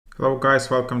Hello guys,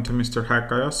 welcome to Mr.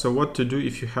 Hack.io. So what to do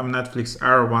if you have Netflix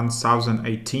Error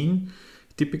 1018?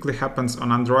 It typically happens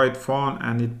on Android phone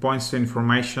and it points to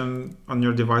information on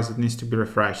your device that needs to be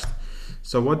refreshed.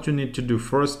 So what you need to do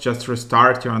first, just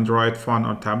restart your Android phone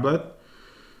or tablet.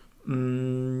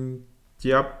 Then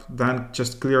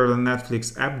just clear the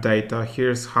Netflix app data.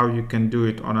 Here's how you can do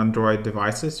it on Android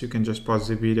devices. You can just pause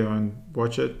the video and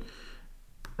watch it.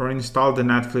 Or install the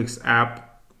Netflix app.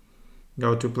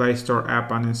 Go to Play Store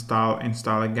app, uninstall,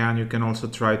 install again. You can also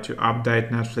try to update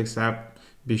Netflix app.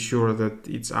 Be sure that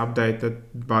it's updated.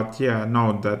 But yeah,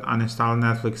 note that uninstall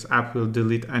Netflix app will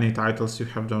delete any titles you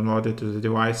have downloaded to the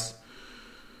device.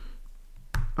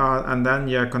 And then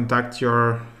contact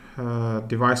your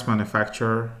device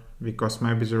manufacturer, because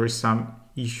maybe there is some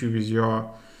issue with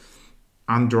your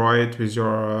Android, with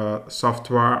your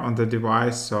software on the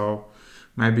device. So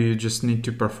maybe you just need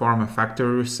to perform a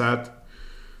factory reset.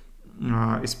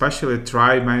 Especially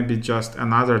try maybe just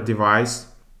another device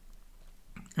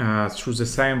through the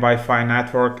same Wi-Fi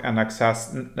network and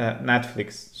access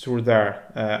Netflix through there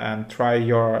and try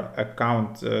your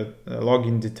account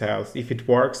login details. If it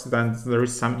works, then there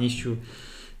is some issue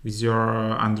with your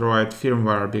Android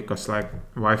firmware, because like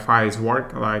Wi-Fi is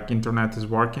internet is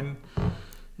working.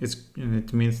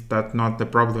 It means that not the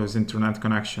problem is internet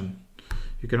connection.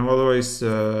 You can always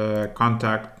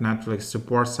contact Netflix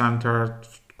support center.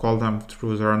 Call them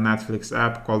through their Netflix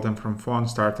app, call them from phone,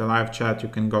 start a live chat. You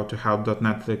can go to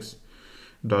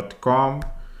help.netflix.com.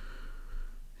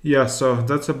 Yeah, so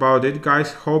that's about it,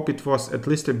 guys. Hope it was at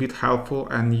least a bit helpful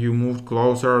and you moved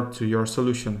closer to your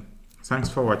solution. Thanks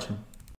for watching.